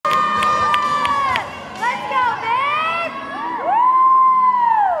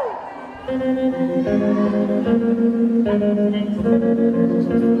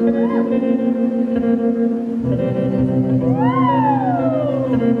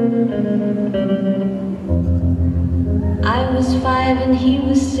5 and he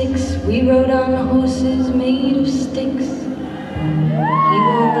was 6. We rode on horses made of sticks. He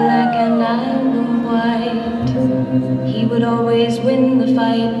wore black and I wore white. He would always win the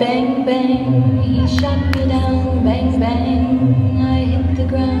fight. Bang, bang, he shot me down. Bang, bang, I hit the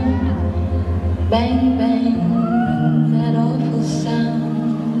ground. Bang, bang, that awful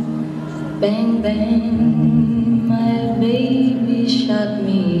sound. Bang, bang, my baby shot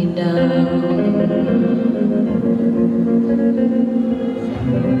me down.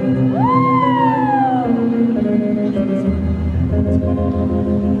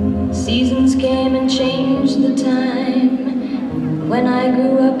 Seasons came and changed the time. When I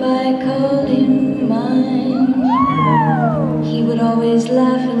grew up I called him mine. He would always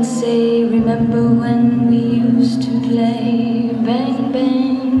laugh and say, remember when we used to play? Bang,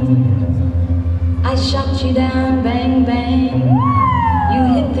 bang, I shot you down. Bang, bang, you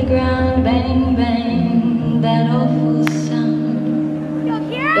hit the ground. Bang, bang, that awful sound.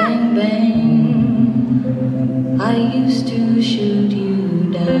 Bang, bang, I used to shoot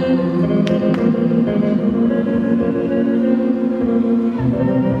you down.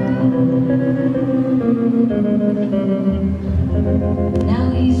 Now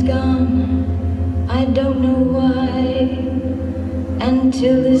he's gone, I don't know why. And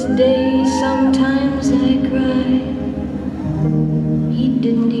till this day sometimes I cry. He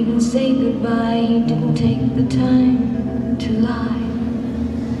didn't even say goodbye. He didn't take the time to lie.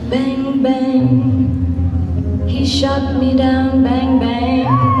 Bang, bang, he shot me down. Bang, bang,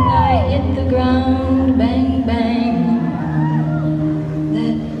 I hit the ground. Bang, bang,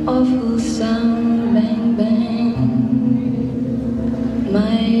 that awful sound. Bang, bang,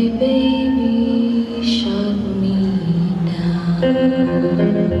 my baby shot me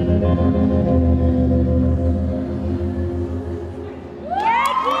down.